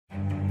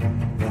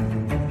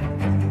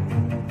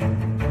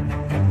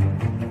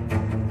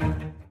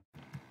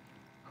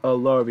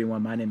Hello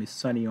everyone, my name is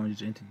Sunny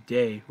Orange and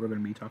today we're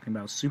going to be talking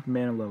about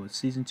Superman Lois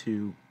Season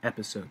 2,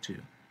 Episode 2.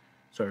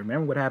 So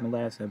remember what happened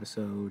last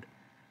episode?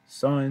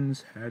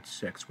 Sons had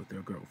sex with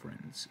their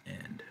girlfriends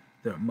and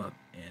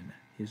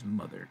his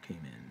mother came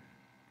in.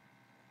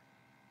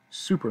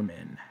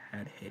 Superman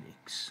had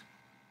headaches.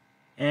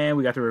 And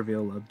we got the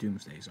reveal of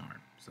Doomsday's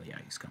arm. So yeah,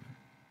 he's coming.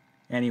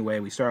 Anyway,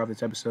 we start off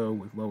this episode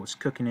with Lois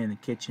cooking in the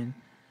kitchen.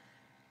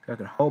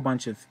 Cooking a whole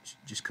bunch of,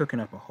 just cooking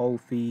up a whole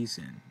feast,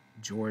 and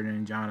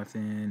Jordan,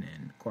 Jonathan,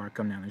 and Clark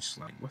come down and just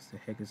like, what the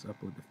heck is up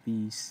with the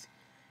feast?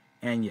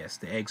 And yes,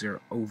 the eggs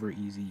are over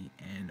easy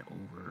and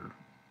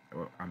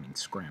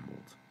scrambled.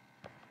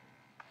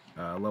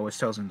 Lois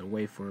tells him to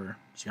wait for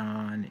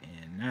John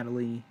and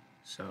Natalie.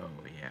 So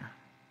yeah.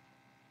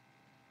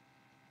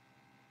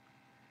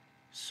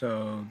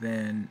 So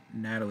then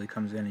Natalie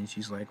comes in and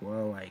she's like,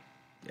 well,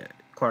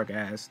 Clark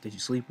asks, did you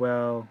sleep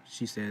well?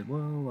 She said,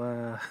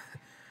 well,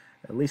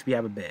 at least we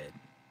have a bed.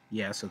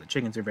 Yeah, so the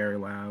chickens are very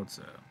loud,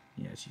 so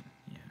yeah, you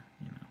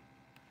know.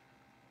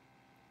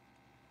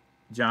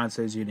 John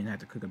says you didn't have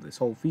to cook up this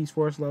whole feast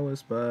for us,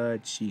 Lois,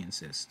 but she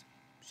insists.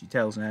 She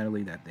tells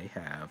Natalie that they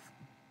have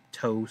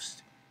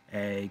toast,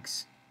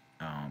 eggs,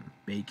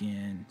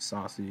 bacon,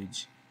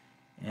 sausage,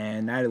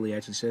 and Natalie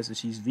actually says that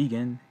she's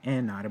vegan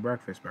and not a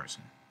breakfast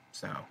person.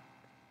 So,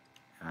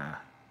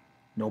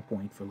 no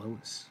point for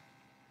Lois.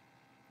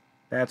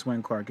 That's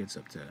when Clark gets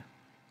up to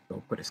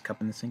go put his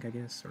cup in the sink, I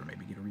guess, or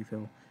maybe get a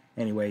refill.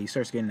 Anyway, he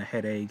starts getting the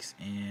headaches,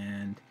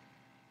 and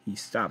he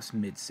stops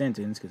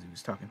mid-sentence because he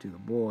was talking to the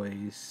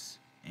boys,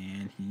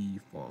 and he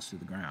falls to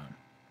the ground.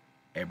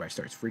 Everybody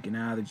starts freaking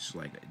out. They're just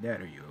like, Dad,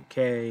 are you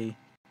okay?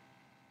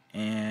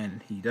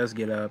 And he does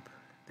get up.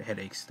 The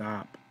headaches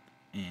stop,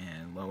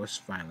 and Lois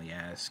finally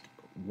asks,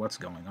 what's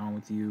going on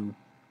with you?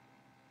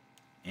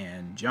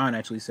 And John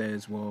actually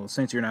says, well,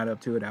 since you're not up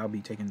to it, I'll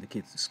be taking the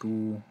kids to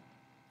school.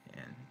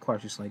 And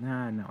Clark's just like,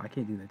 nah, no, I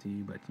can't do that to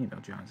you. But,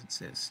 John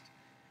insists.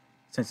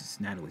 Since it's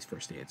Natalie's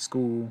first day at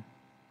school.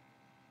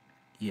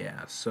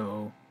 Yeah,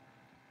 so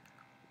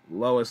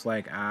Lois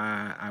like,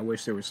 I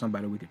wish there was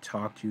somebody we could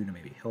talk to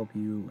maybe help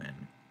you.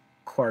 And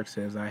Clark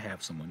says, I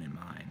have someone in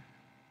mind.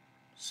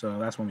 So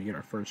that's when we get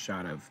our first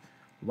shot of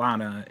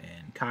Lana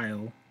and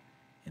Kyle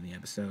in the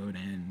episode.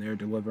 And they're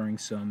delivering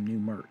some new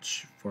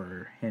merch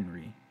for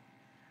Henry.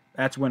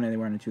 That's when they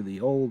run into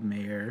the old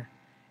mayor.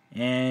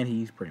 And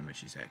he's pretty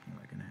much just acting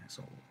like an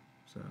asshole.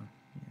 So,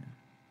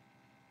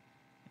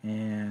 yeah.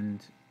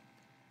 And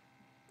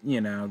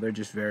they're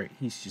just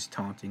he's just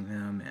taunting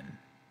them, and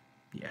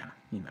yeah,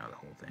 the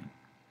whole thing.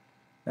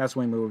 That's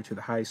when we move over to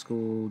the high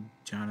school.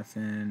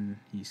 Jonathan,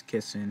 he's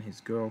kissing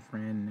his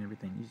girlfriend and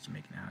everything. He's just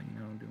making out,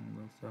 doing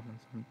little stuff and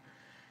something.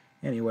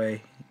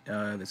 Anyway,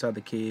 this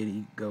other kid,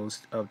 he goes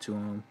up to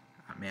him.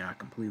 Man, I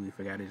completely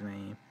forgot his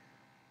name.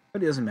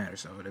 But it doesn't matter,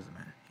 so it doesn't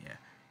matter. Yeah.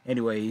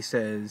 Anyway, he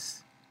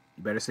says,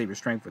 you better save your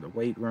strength for the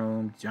weight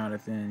room.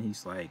 Jonathan,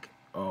 he's like,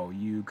 oh,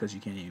 because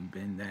you can't even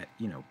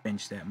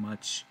bench that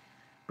much.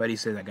 But he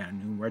says, I got a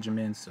new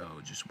regimen, so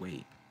just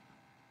wait.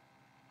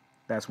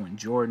 That's when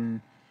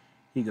Jordan,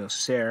 he goes,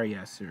 Sarah, he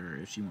asks her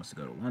if she wants to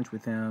go to lunch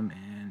with him,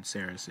 and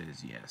Sarah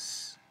says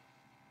yes.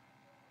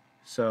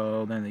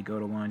 So then they go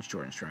to lunch.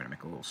 Jordan's trying to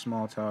make a little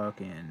small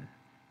talk, and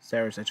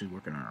Sarah's actually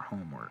working on her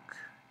homework.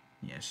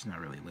 Yeah, she's not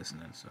really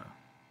listening, so.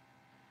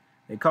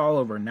 They call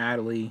over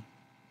Natalie,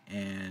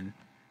 and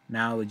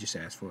Natalie just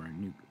asks for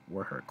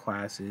where her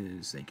class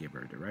is. They give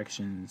her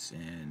directions,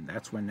 and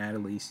that's when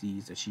Natalie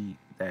sees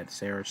that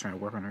Sarah's trying to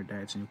work on her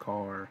dad's new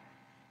car,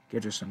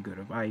 gives her some good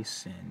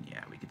advice, and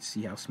yeah, we get to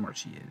see how smart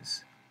she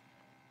is.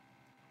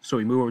 So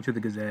we move over to the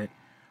Gazette.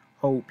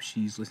 Hope,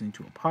 she's listening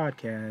to a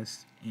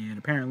podcast, and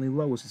apparently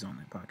Lois is on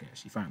that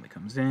podcast. She finally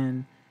comes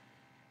in,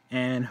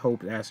 and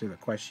Hope asks her the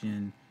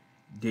question,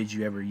 did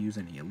you ever use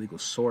any illegal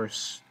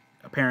source?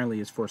 Apparently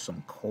it's for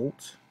some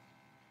cult.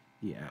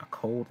 Yeah, a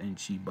cult, and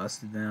she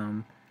busted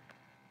them.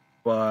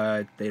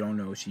 But they don't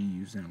know she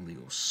used an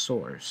illegal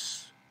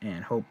source.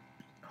 And Hope,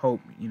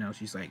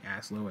 she's like,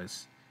 ask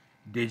Lois,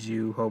 did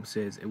you? Hope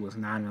says it was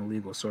not an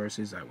illegal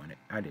sources.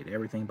 I did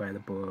everything by the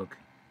book.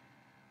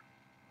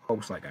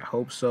 Hope's like, I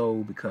hope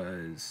so,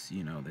 because,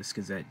 this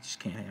Gazette just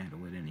can't handle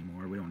it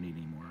anymore. We don't need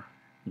any more,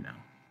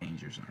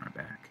 dangers on our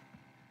back.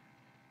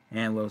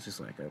 And Lois is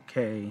like,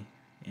 okay.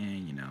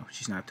 And,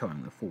 she's not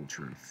telling the full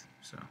truth.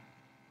 So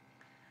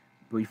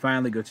we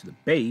finally go to the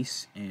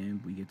base,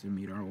 and we get to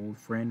meet our old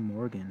friend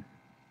Morgan.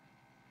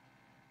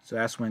 So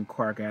that's when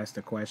Clark asks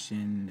the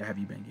question, have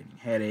you been getting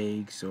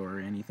headaches or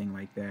anything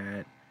like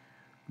that?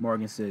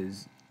 Morgan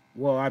says,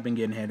 well, I've been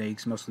getting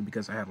headaches mostly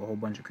because I have a whole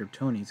bunch of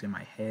kryptonians in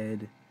my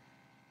head.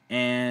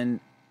 And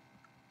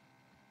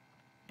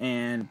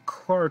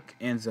Clark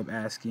ends up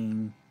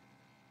asking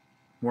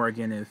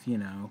Morgan if,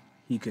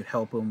 he could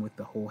help him with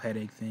the whole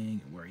headache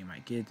thing and where he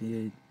might get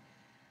it.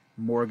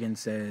 Morgan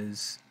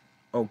says,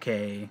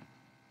 okay,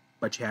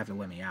 but you have to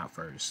let me out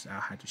first.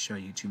 I'll have to show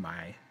you to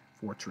my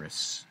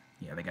fortress.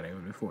 Yeah, they gotta go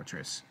to the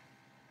fortress.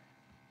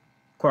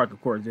 Clark,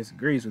 of course,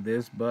 disagrees with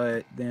this,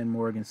 but then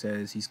Morgan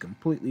says he's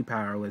completely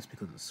powerless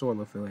because of the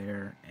solar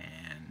flare,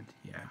 and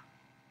yeah.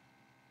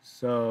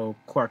 So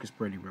Clark is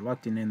pretty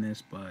reluctant in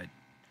this, but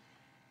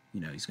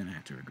he's gonna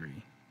have to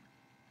agree.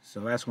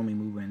 So that's when we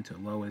move into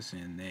Lois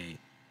and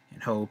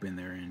Hope, and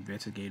they're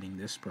investigating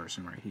this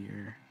person right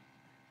here.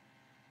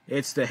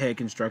 It's the head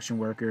construction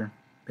worker,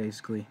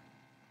 basically.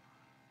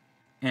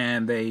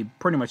 And they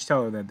pretty much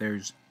tell her that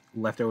there's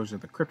leftovers of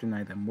the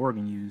kryptonite that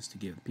Morgan used to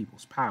give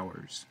people's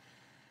powers.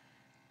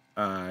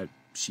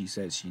 She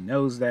says she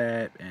knows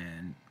that,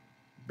 and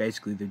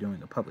basically they're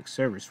doing a public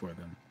service for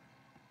them.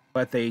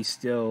 But they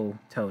still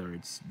tell her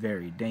it's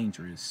very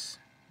dangerous.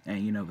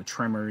 And, the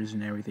tremors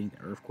and everything,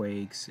 the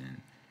earthquakes.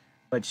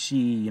 But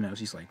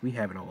she's like, we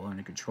have it all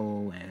under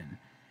control, and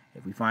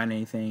if we find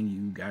anything,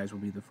 you guys will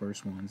be the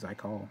first ones I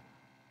call.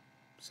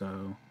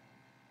 So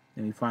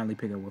then we finally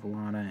pick up with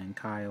Lana and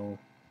Kyle.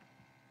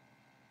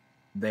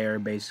 They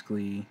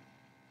basically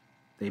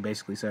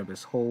set up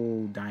this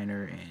whole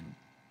diner, and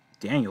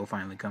Daniel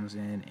finally comes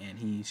in, and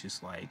he's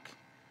just like,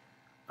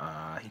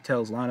 he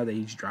tells Lana that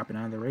he's dropping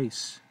out of the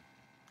race.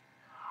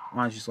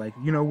 Lana's just like,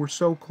 we're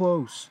so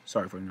close.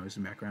 Sorry for the noise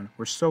in the background.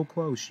 We're so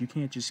close. You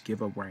can't just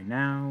give up right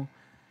now.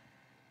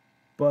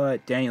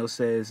 But Daniel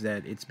says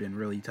that it's been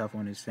really tough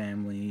on his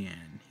family,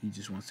 and he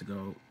just wants to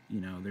go,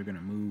 they're going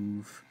to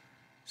move.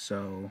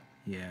 So,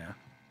 yeah.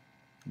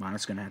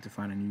 Lana's going to have to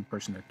find a new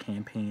person to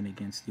campaign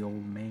against the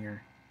old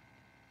mayor.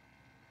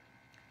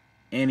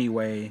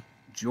 Anyway,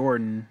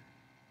 Jordan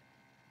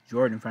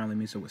finally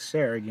meets up with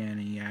Sarah again,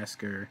 and he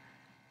asks her,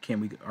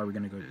 are we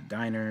going to go to the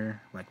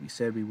diner like we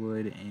said we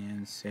would?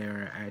 And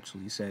Sarah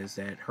actually says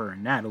that her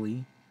and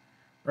Natalie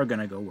are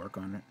going to go work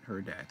on her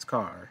dad's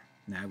car.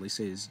 Natalie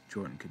says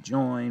Jordan could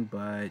join,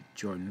 but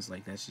Jordan's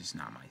like, that's just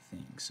not my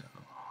thing, so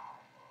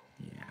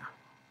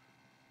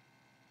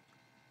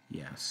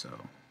yeah, so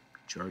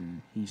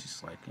Jordan, he's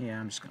just like, yeah,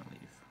 I'm just gonna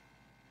leave.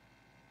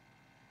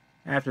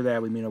 After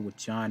that, we meet up with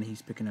John.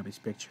 He's picking up his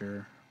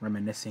picture,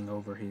 reminiscing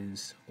over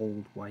his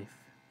old wife,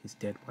 his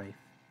dead wife.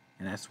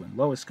 And that's when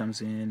Lois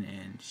comes in,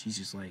 and she's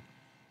just like,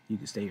 you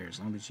can stay here as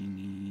long as you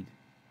need,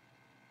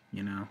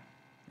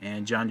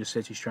 And John just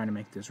said she's trying to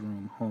make this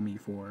room homey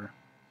for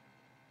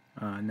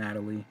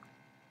Natalie.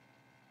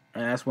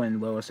 And that's when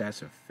Lois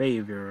asks a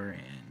favor,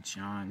 and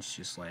John's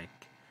just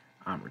like,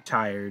 I'm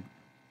retired.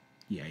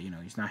 Yeah,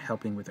 he's not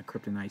helping with the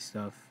kryptonite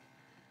stuff.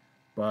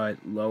 But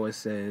Lois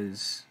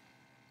says,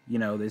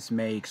 this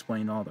may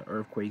explain all the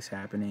earthquakes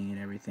happening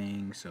and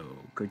everything, so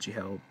could you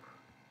help?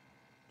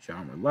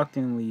 John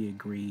reluctantly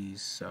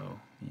agrees, so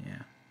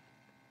yeah.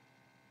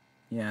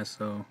 Yeah,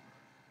 so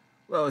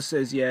Lois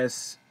says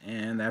yes,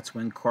 and that's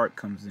when Clark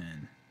comes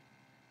in.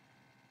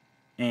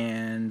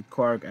 And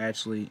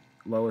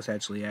Lois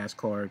actually asked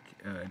Clark,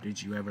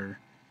 did you ever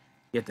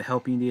get the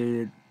help you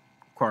needed?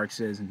 Clark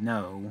says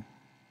no,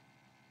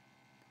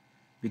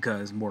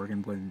 because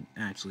Morgan wouldn't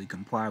actually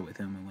comply with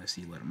him unless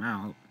he let him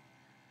out.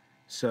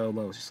 So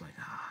Lois is like,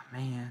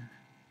 man.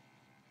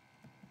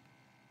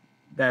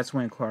 That's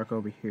when Clark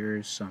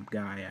overhears some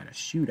guy at a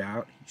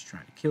shootout. He's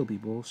trying to kill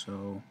people,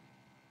 so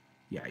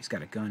yeah, he's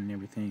got a gun and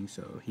everything,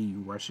 so he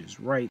rushes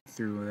right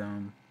through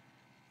them.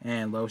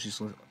 And Lois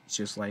is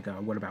just like,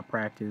 what about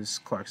practice?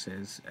 Clark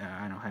says,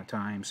 I don't have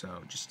time,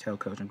 so just tell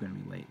Coach I'm going to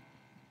be late.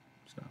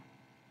 So,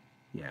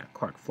 yeah,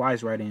 Clark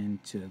flies right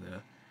into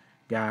the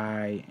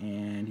guy,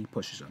 and he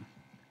pushes him.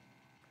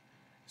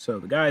 So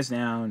the guy's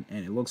down,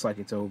 and it looks like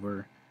it's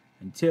over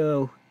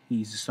until he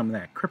uses some of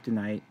that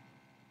kryptonite,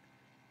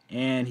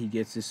 and he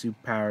gets his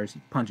superpowers.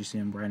 He punches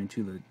him right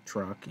into the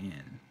truck,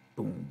 and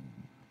boom.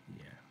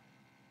 Yeah.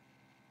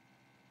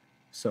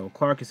 So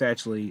Clark is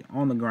actually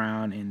on the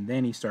ground, and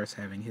then he starts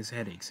having his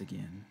headaches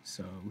again.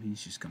 So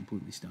he's just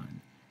completely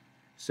stunned.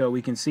 So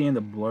we can see in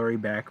the blurry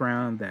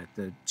background that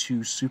the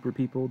two super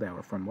people that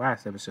were from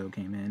last episode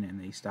came in, and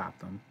they stopped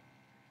them.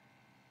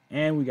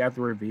 And we got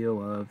the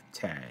reveal of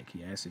Tag.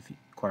 He asked if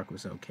Clark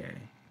was okay.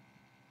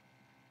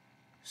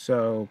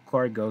 So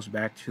Clark goes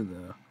back to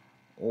the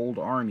old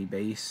army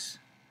base,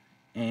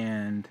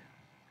 and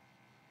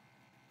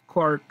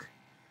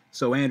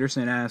so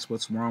Anderson asks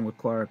what's wrong with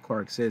Clark.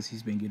 Clark says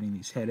he's been getting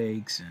these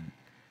headaches, and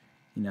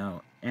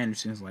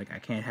Anderson's like, I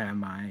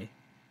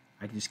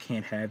just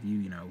can't have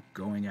you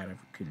going out of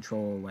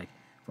control. Like,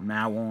 from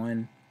now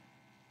on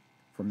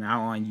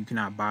you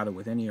cannot bother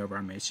with any of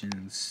our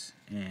missions.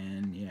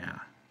 And yeah,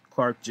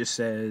 Clark just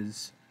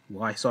says,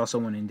 well, I saw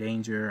someone in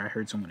danger, I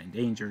heard someone in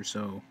danger,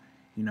 so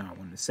I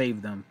wanted to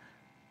save them.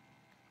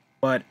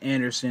 But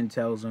Anderson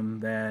tells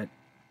him that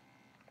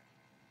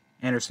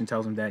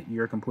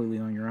you're completely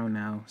on your own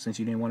now. Since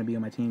you didn't want to be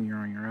on my team, you're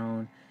on your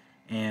own.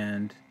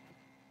 And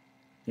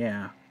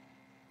yeah,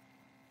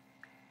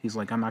 he's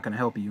like, I'm not going to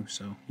help you,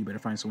 so you better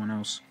find someone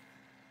else.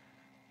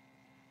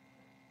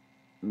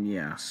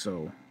 Yeah,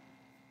 so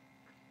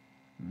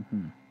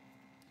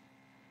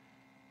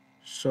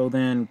So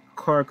then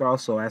Clark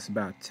also asks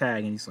about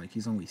Tag, and he's like,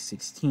 he's only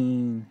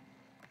 16.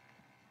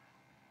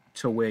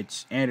 To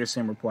which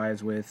Anderson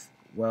replies with,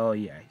 well,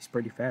 yeah, he's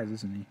pretty fast,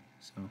 isn't he?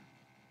 So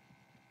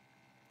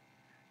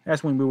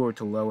that's when we move over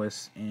to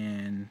Lois,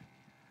 and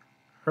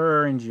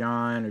her and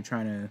John are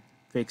trying to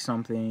fix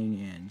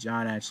something, and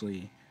John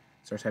actually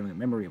starts having a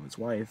memory of his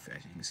wife,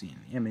 as you can see in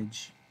the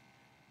image.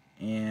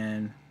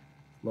 And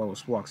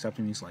Lois walks up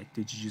to him. He's like,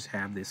 "Did you just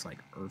have this like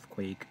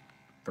earthquake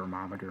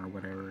thermometer or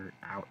whatever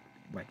out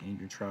like in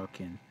your truck?"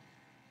 And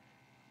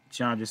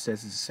John just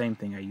says it's the same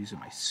thing I use in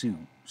my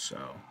suit.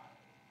 So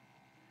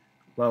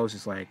Lois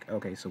is like,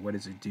 "Okay, so what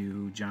does it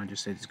do?" John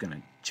just said it's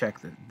gonna check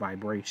the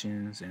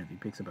vibrations, and if he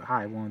picks up a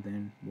high one,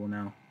 then we'll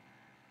know.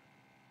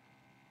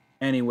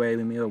 Anyway,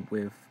 we meet up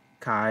with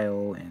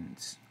Kyle, and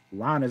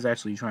Lana's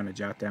actually trying to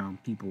jot down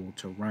people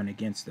to run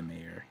against the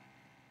mayor.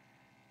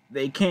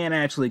 They can't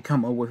actually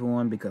come up with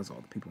one because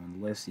all the people on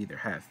the list either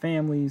have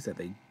families that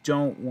they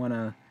don't want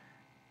to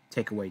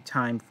take away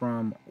time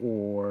from,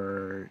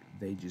 or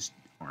they just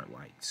aren't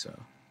liked. So,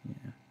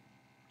 yeah.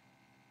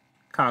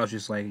 Kyle's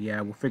just like,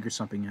 "Yeah, we'll figure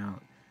something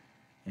out,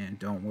 and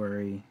don't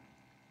worry."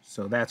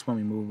 So that's when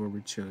we move over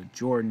to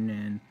Jordan,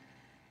 and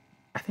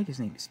I think his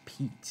name is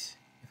Pete,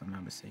 if I'm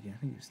not mistaken. I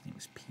think his name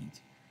is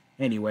Pete.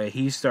 Anyway,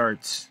 he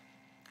starts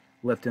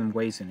lifting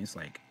weights, and it's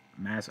like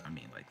massive. I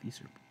mean, like, these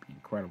are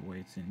incredible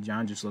weights. And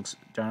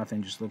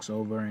Jonathan just looks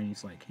over, and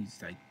he's like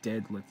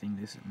deadlifting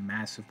this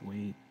massive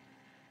weight.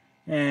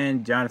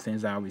 And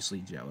Jonathan's obviously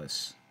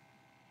jealous.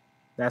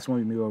 That's when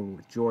we move over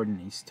with Jordan.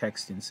 He's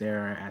texting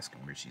Sarah,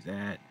 asking where she's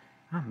at.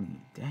 I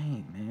mean,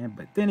 dang, man.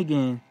 But then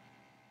again,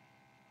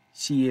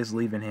 she is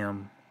leaving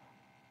him.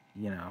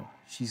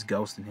 She's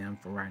ghosting him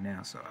for right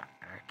now, so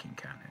I can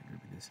kind of agree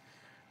with this.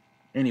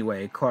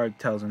 Anyway, Clark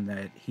tells him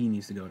that he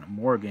needs to go to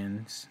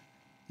Morgan's.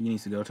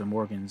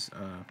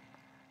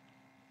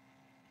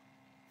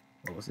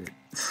 What was it?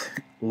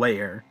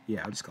 Lair.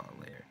 Yeah, I'll just call it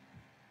Lair.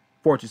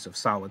 Fortress of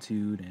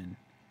Solitude, and,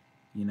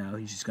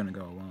 he's just going to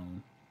go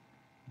alone.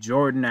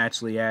 Jordan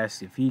actually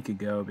asked if he could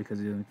go because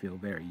he doesn't feel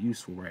very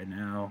useful right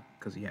now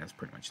because he has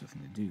pretty much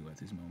nothing to do at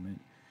this moment.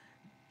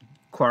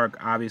 Clark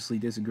obviously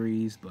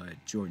disagrees,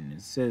 but Jordan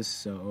insists,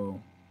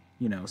 so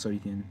he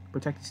can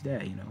protect his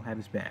dad, have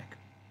his back.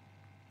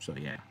 So,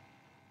 yeah.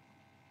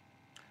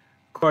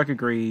 Clark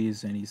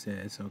agrees, and he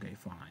says, "Okay,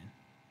 fine."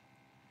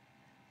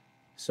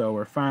 So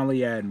we're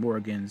finally at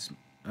Morgan's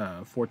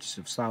Fortress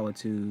of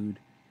Solitude,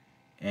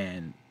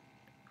 and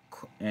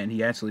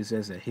he actually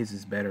says that his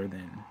is better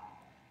than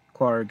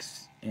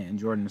Clark's, and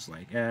Jordan's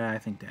like, "I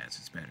think Dad's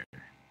is better."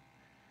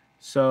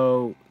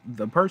 So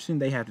the person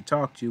they have to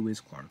talk to is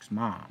Clark's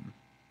mom.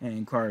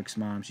 And Clark's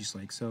mom, she's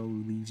like,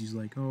 she's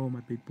like, "Oh,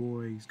 my big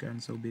boy, he's gotten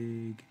so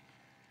big."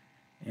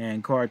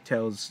 And Clark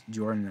tells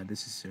Jordan that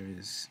this is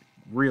his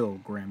real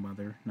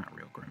grandmother. Not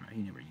real grandmother,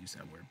 he never used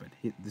that word, but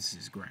this is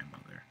his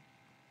grandmother.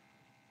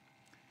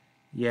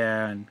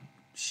 Yeah, and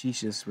she's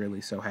just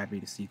really so happy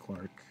to see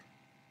Clark.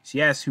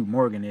 She asks who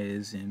Morgan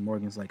is, and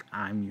Morgan's like,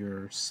 "I'm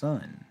your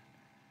son."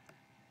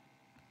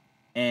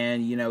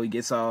 And, he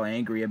gets all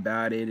angry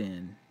about it,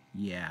 and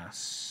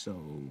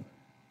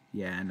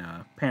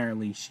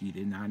apparently she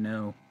did not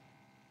know.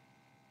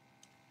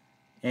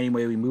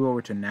 Anyway, we move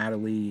over to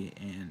Natalie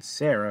and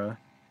Sarah,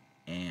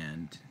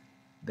 and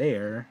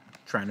they're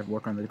trying to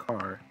work on the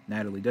car.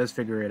 Natalie does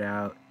figure it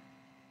out,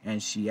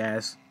 and she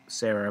asks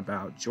Sarah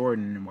about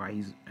Jordan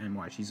and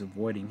why she's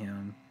avoiding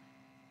him.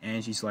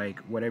 And she's like,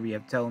 "Whatever you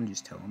have to tell him,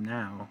 just tell him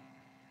now."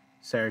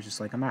 Sarah's just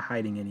like, "I'm not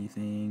hiding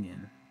anything,"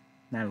 and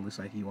Natalie's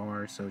like, "You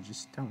are, so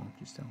just tell him,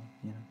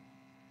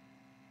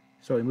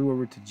 So we move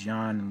over to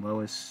John and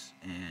Lois,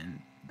 and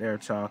they're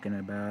talking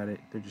about it.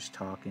 They're just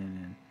talking,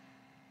 and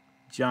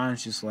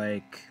John's just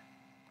like,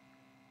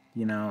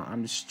 I'm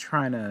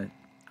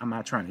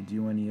not trying to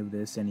do any of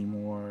this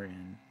anymore,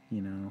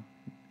 and,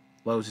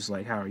 Lois is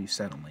like, "How are you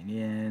settling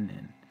in?"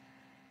 And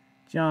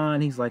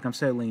John, he's like, "I'm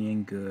settling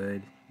in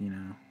good,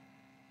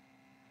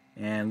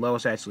 And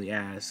Lois actually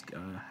asks,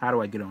 "How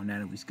do I get on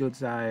Natalie's good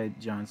side?"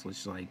 John's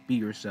just like, "Be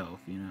yourself,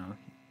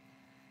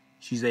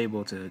 She's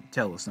able to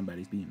tell if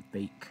somebody's being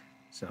fake.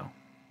 So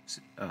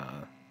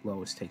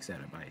Lois takes that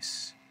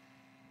advice,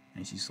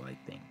 and she's like,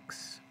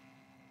 "Thanks."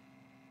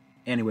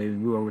 Anyway, we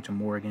move over to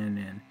Morgan,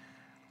 and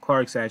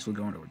Clark's actually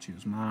going over to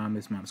his mom.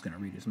 His mom's going to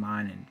read his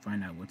mind and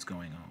find out what's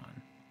going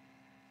on.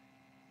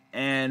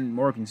 And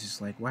Morgan's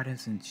just like, "Why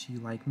doesn't she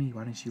like me?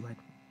 Why didn't she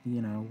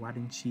why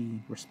didn't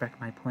she respect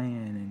my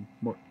plan?"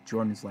 And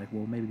Jordan's like,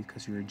 "Well, maybe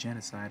because you're a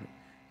genocidal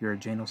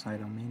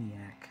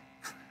maniac."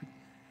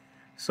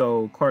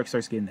 So Clark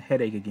starts getting a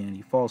headache again.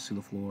 He falls to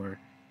the floor,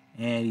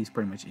 and he's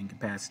pretty much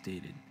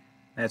incapacitated.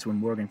 That's when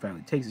Morgan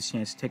finally takes his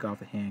chance to take off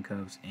the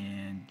handcuffs,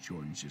 and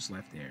Jordan's just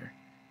left there.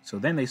 So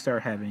then they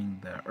start having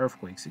the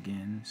earthquakes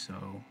again.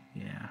 So,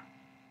 yeah.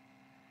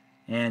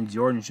 And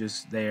Jordan's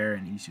just there,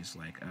 and he's just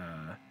like,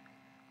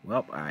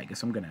 "Well, I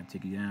guess I'm going to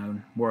take you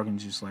down."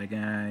 Morgan's just like,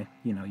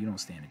 you don't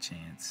stand a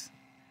chance.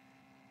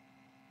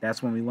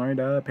 That's when we learned,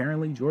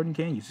 apparently, Jordan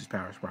can use his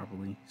powers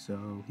properly.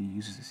 So he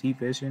uses his heat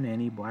vision,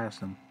 and he blasts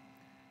them.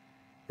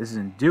 This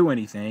doesn't do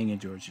anything, and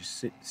George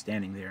just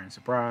standing there in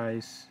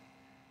surprise.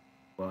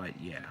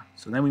 But, yeah.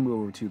 So then we move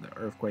over to the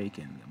earthquake,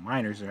 and the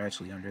miners are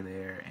actually under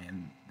there,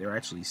 and they're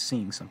actually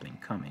seeing something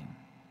coming.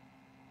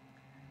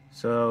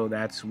 So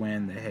that's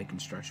when the head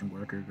construction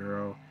worker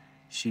girl,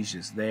 she's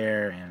just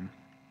there, and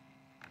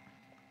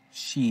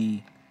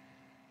she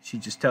She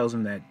just tells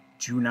him that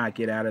do not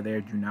get out of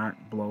there, do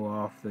not blow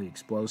off the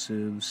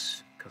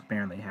explosives, because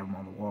apparently they have them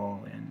on the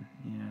wall, and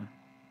yeah.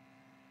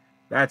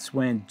 That's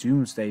when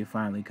Doomsday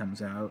finally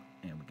comes out,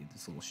 and we get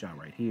this little shot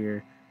right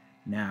here.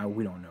 Now,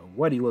 we don't know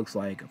what he looks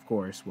like, of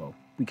course. Well,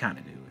 we kind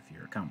of do. If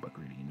you're a comic book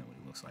reader, you know what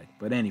he looks like.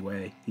 But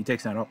anyway, he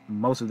takes out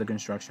most of the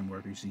construction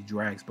workers. He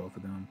drags both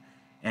of them,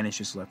 and it's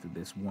just left with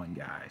this one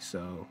guy.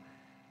 So,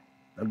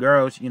 the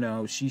girl,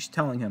 she's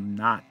telling him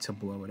not to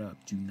blow it up.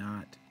 Do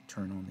not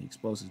turn on the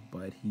explosives,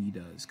 but he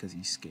does because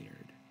he's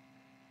scared.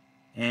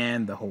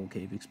 And the whole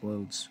cave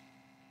explodes.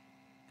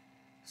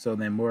 So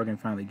then Morgan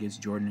finally gets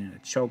Jordan in a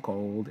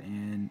chokehold,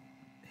 and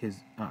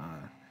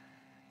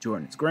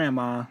Jordan's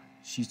grandma,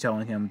 she's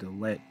telling Morgan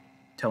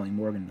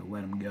to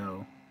let him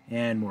go,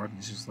 and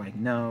Morgan's just like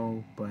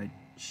no, but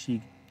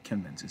she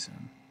convinces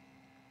him.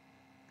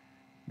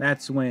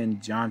 That's when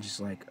John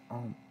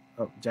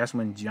that's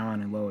when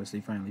John and Lois,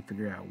 they finally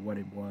figure out what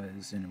it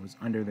was, and it was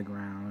under the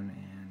ground,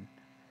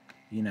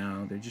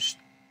 and they're just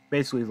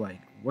basically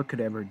like, what could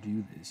ever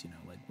do this?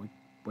 Like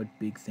what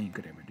big thing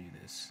could ever do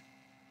this?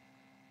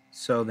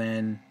 So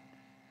then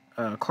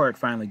Clark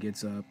finally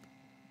gets up,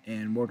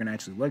 and Morgan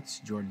actually lets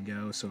Jordan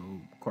go, so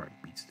Clark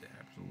beats the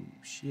absolute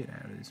shit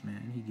out of this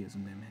man. He gives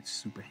him them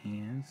super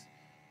hands,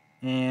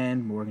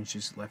 and Morgan's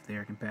just left there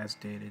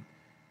incapacitated.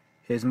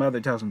 His mother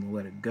tells him to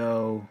let it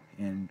go,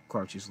 and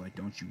Clark's just like,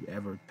 don't you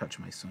ever touch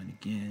my son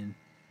again.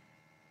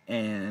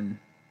 And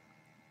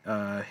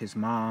Clark's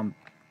mom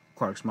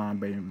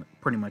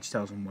pretty much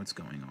tells him what's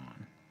going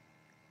on.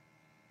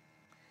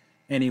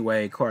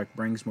 Anyway, Clark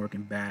brings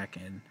Morgan back,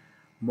 and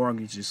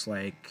Morgan's just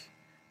like,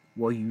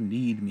 well, you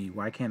need me.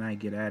 Why can't I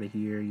get out of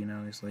here?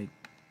 It's like,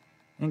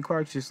 and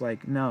Clark's just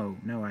like, no,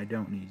 I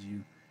don't need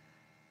you.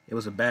 It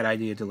was a bad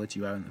idea to let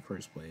you out in the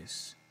first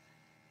place.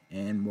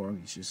 And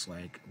Morgan's just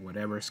like,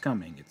 whatever's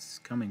coming, it's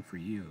coming for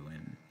you.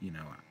 And,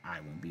 I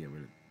won't be able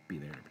to be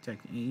there to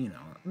protect you.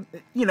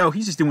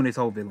 He's just doing his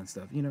whole villain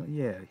stuff.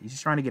 Yeah, he's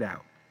just trying to get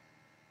out.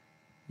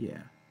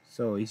 Yeah.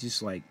 So he's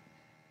just like,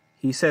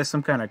 he says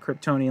some kind of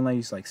Kryptonian language.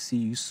 He's like, see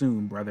you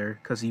soon, brother.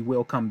 Because he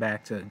will come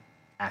back to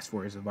ask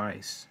for his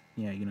advice.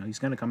 Yeah, he's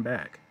going to come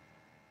back.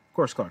 Of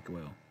course Clark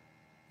will.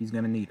 He's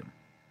going to need him.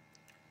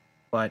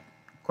 But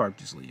Clark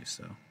just leaves,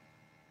 so.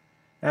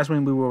 That's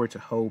when we move over to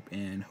Hope,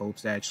 and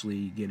Hope's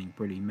actually getting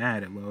pretty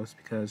mad at Lois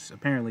because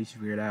apparently she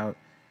figured out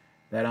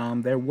that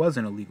there was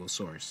an illegal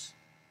source.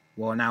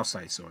 Well, an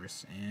outside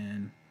source.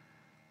 And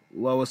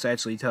Lois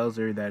actually tells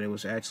her that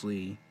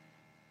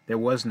there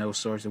was no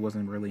source. It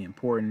wasn't really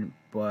important,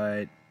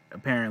 but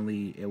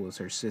apparently it was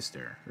her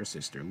sister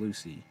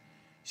Lucy.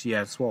 She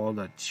had swallowed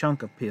a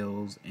chunk of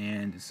pills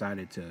and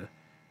decided to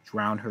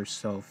drown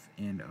herself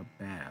in a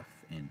bath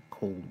in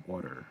cold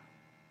water.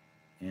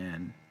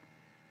 And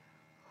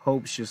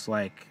Hope's just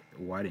like,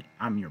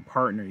 I'm your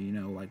partner,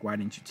 why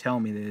didn't you tell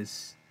me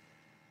this?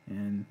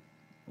 And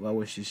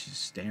Lois is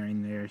just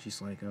staring there.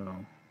 She's like,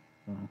 oh,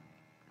 well,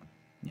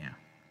 yeah.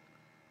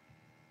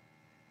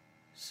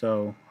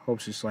 So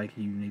Hope's just like,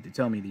 you need to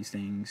tell me these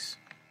things.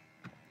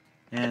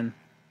 And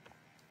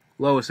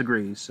Lois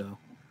agrees, so,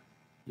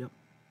 yep.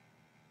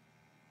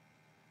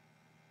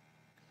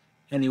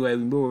 Anyway,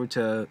 we move over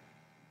to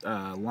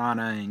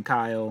Lana and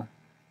Kyle,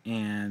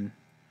 and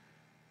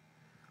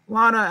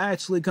Lana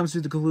actually comes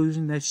to the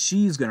conclusion that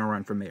she's going to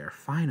run for mayor,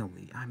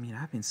 finally. I mean,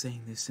 I've been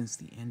saying this since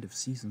the end of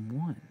season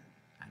 1.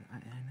 I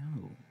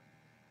know.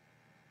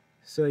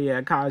 So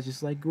yeah, Kyle's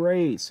just like,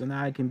 great, so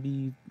now I can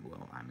be,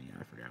 well, I mean,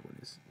 I forgot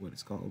what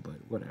it's called, but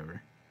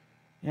whatever.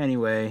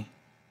 Anyway,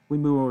 we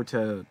move over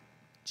to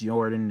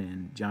Jordan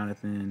and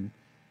Jonathan,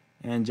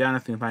 and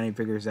Jonathan finally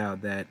figures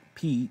out that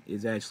Pete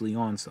is actually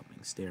on something.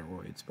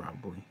 Steroids,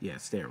 probably. Yeah,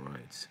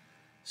 steroids.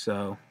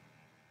 So,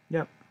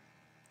 yep.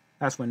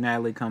 That's when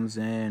Natalie comes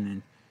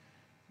in,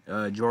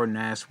 and Jordan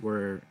asks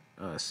where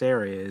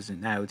Sarah is,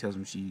 and Natalie tells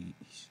him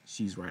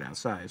she's right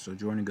outside. So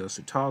Jordan goes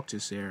to talk to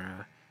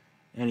Sarah,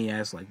 and he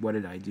asks, like, what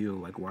did I do?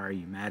 Like, why are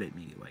you mad at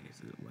me? Like,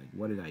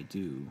 what did I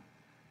do?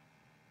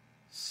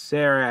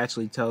 Sarah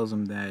actually tells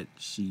him that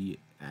she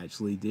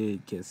actually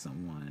did kiss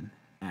someone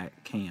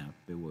at camp.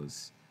 It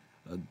was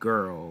a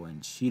girl,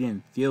 and she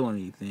didn't feel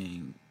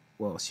anything.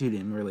 Well, she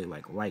didn't really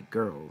like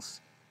girls,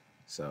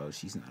 so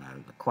she's not out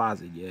of the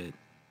closet yet.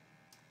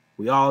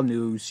 We all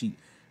knew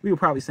we were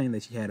probably saying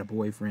that she had a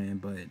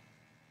boyfriend, but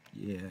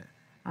yeah,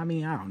 I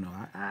mean, I don't know.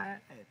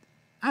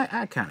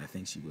 I kind of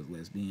think she was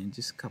lesbian.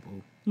 Just a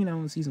couple,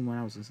 in season 1,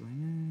 I was just like,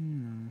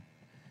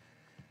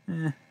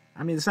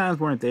 I mean, the signs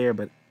weren't there,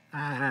 but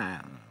I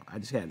don't know. I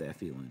just had that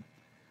feeling.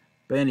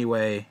 But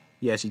anyway,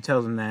 yeah, she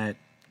tells him that.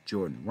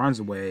 Jordan runs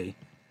away,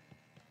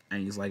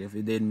 and he's like, if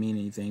it didn't mean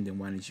anything, then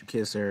why didn't you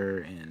kiss her?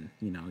 And,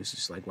 it's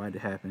just like, why did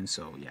it happen?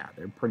 So, yeah,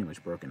 they're pretty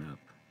much broken up.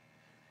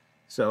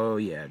 So,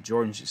 yeah,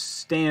 Jordan just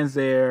stands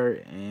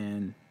there,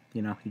 and,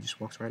 he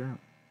just walks right out.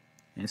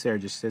 And Sarah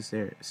just sits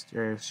there.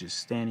 Sarah's just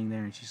standing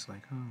there, and she's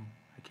like, oh,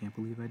 I can't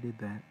believe I did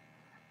that.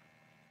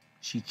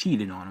 She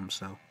cheated on him,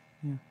 so,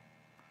 yeah.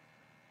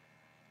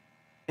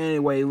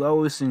 Anyway,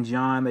 Lois and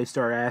John, they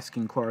start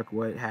asking Clark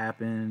what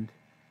happened,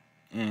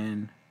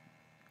 and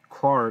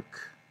Clark,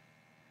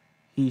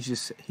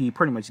 he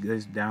pretty much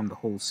goes down the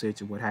whole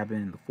sitch of what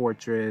happened in the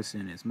fortress,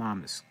 and his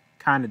mom has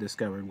kind of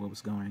discovered what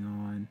was going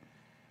on,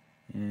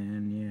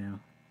 and yeah.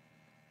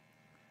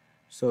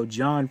 So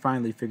John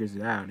finally figures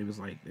it out. It was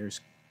like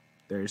there's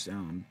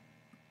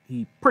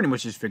he pretty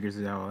much just figures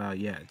it all out.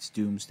 Yeah, it's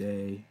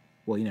Doomsday.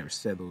 Well, he never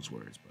said those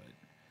words, but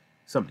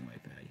something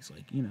like that. He's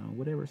like,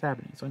 whatever's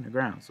happening, it's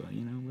underground, so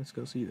let's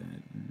go see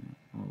that and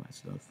all that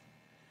stuff.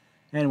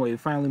 Anyway, we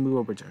finally move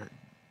over to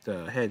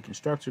the head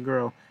constructor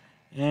girl,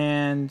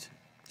 and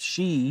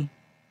she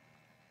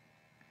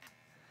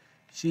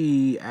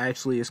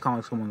actually is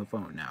calling someone on the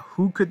phone. Now,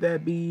 who could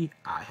that be?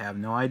 I have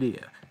no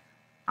idea.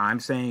 I'm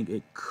saying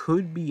it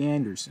could be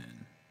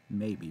Anderson.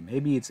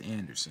 Maybe it's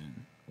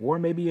Anderson, or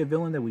maybe a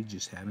villain that we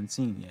just haven't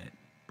seen yet.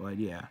 But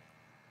yeah,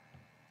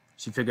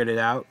 she figured it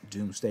out.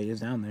 Doomsday is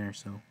down there,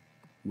 so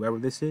whoever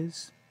this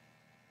is.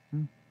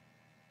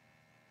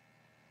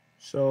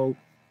 So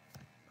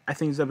I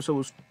think this episode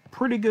was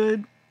pretty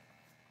good.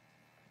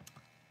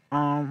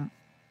 I'm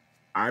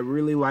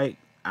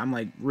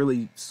like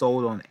really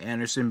sold on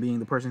Anderson being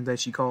the person that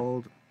she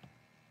called,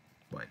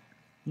 but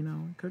it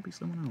could be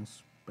someone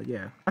else. But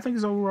yeah, I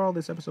think overall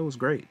this episode was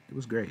great. It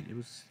was great. It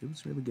was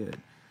really good.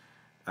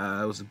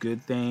 It was a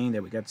good thing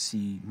that we got to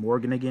see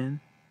Morgan again,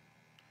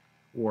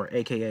 or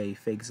AKA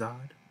Fake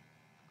Zod.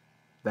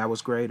 That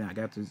was great, and I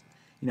got to,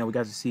 we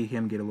got to see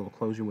him get a little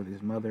closure with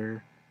his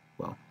mother.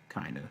 Well,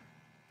 kind of,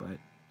 but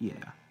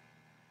yeah.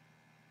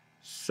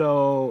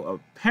 So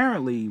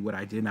apparently, what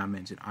I did not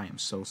mention, I am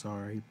so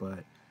sorry,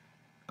 but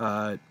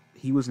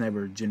he was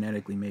never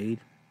genetically made.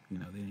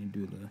 They didn't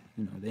do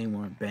they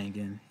weren't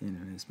banging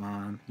his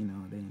mom. They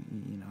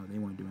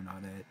weren't doing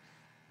all that.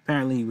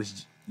 Apparently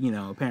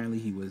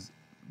he was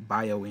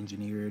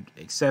bioengineered,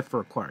 except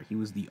for Clark. He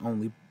was the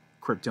only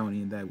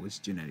Kryptonian that was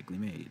genetically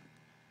made.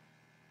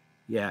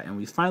 Yeah, and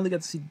we finally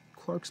got to see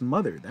Clark's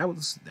mother. That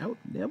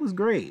was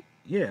great.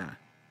 Yeah.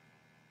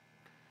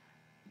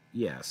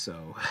 Yeah,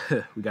 so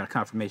we got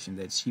confirmation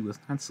that she was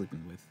not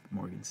sleeping with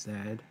Morgan's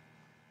dad.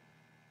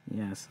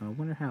 Yeah, so I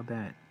wonder how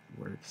that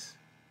works.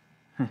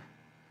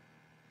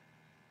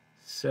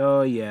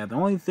 So yeah, the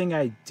only thing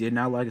I did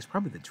not like is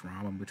probably the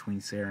drama between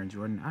Sarah and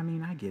Jordan. I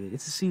mean, I get it.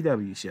 It's a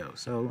CW show,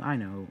 so I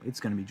know it's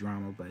going to be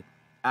drama, but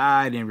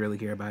I didn't really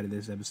care about it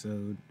this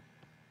episode.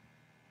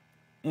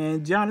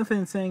 And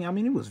Jonathan saying, I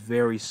mean, it was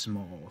very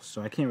small,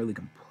 so I can't really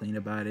complain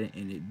about it,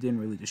 and it didn't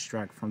really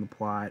distract from the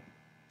plot,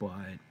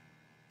 but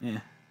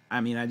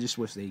I mean, I just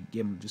wish they'd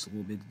give him just a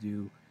little bit to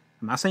do.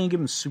 I'm not saying give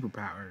him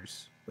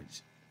superpowers,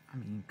 which, I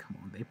mean, come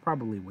on, they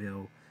probably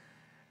will.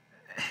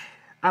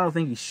 I don't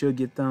think he should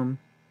get them,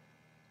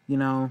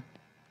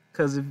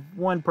 because if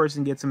one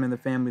person gets them in the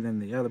family, then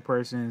the other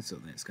person, so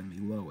then it's going to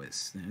be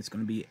Lois, then it's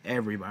going to be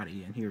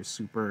everybody, and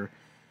here's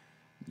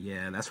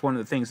yeah, that's one of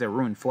the things that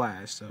ruined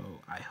Flash, so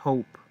I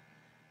hope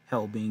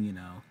Hell being,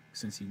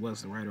 since he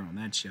was the writer on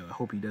that show, I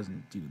hope he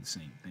doesn't do the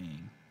same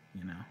thing,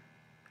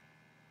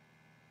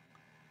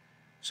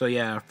 So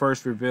yeah,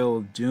 first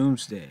reveal,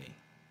 Doomsday.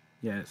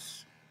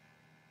 Yes.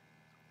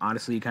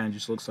 Honestly, he kind of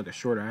just looks like a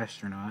short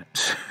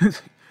astronaut.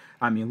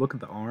 I mean, look at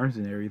the arms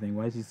and everything.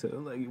 Why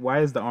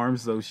is the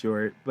arms so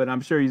short? But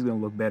I'm sure he's gonna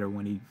look better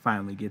when he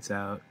finally gets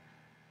out.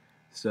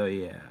 So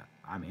yeah,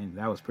 I mean,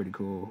 that was pretty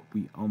cool.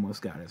 We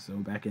almost got it. So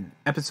back in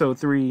episode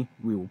 3,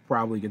 we will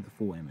probably get the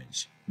full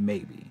image.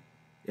 Maybe.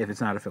 If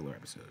it's not a filler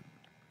episode.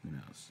 Who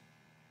knows?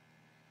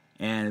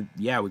 And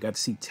yeah, we got to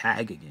see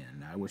Tag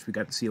again. I wish we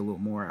got to see a little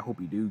more. I hope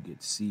we do get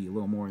to see a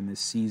little more in this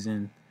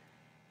season.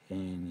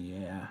 And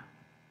yeah.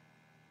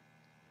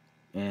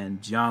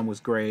 And John was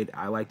great.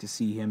 I like to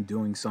see him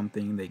doing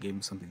something. They gave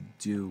him something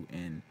to do,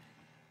 and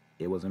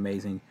it was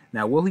amazing.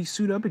 Now, will he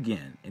suit up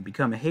again and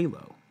become a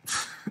Halo?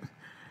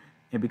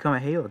 And become a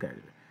Halo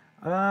character?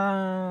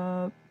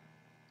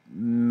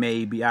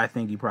 Maybe. I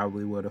think he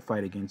probably would have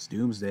fight against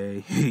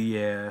Doomsday.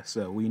 Yeah,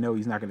 so we know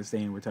he's not going to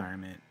stay in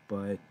retirement,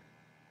 but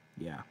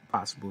yeah,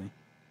 possibly.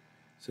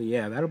 So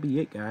yeah, that'll be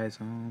it, guys.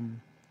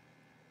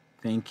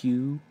 Thank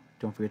you.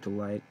 Don't forget to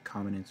like,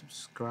 comment, and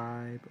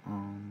subscribe.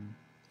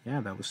 Yeah,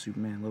 that was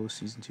Superman Lois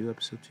Season 2,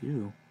 Episode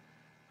 2.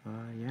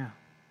 Yeah.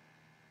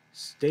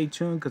 Stay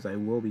tuned, because I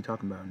will be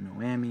talking about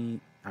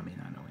Naomi.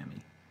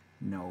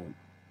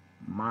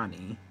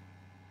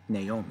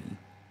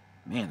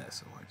 Man, that's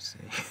so hard to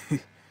say.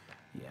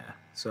 Yeah,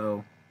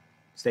 so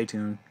stay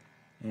tuned,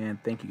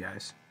 and thank you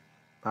guys.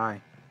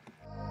 Bye.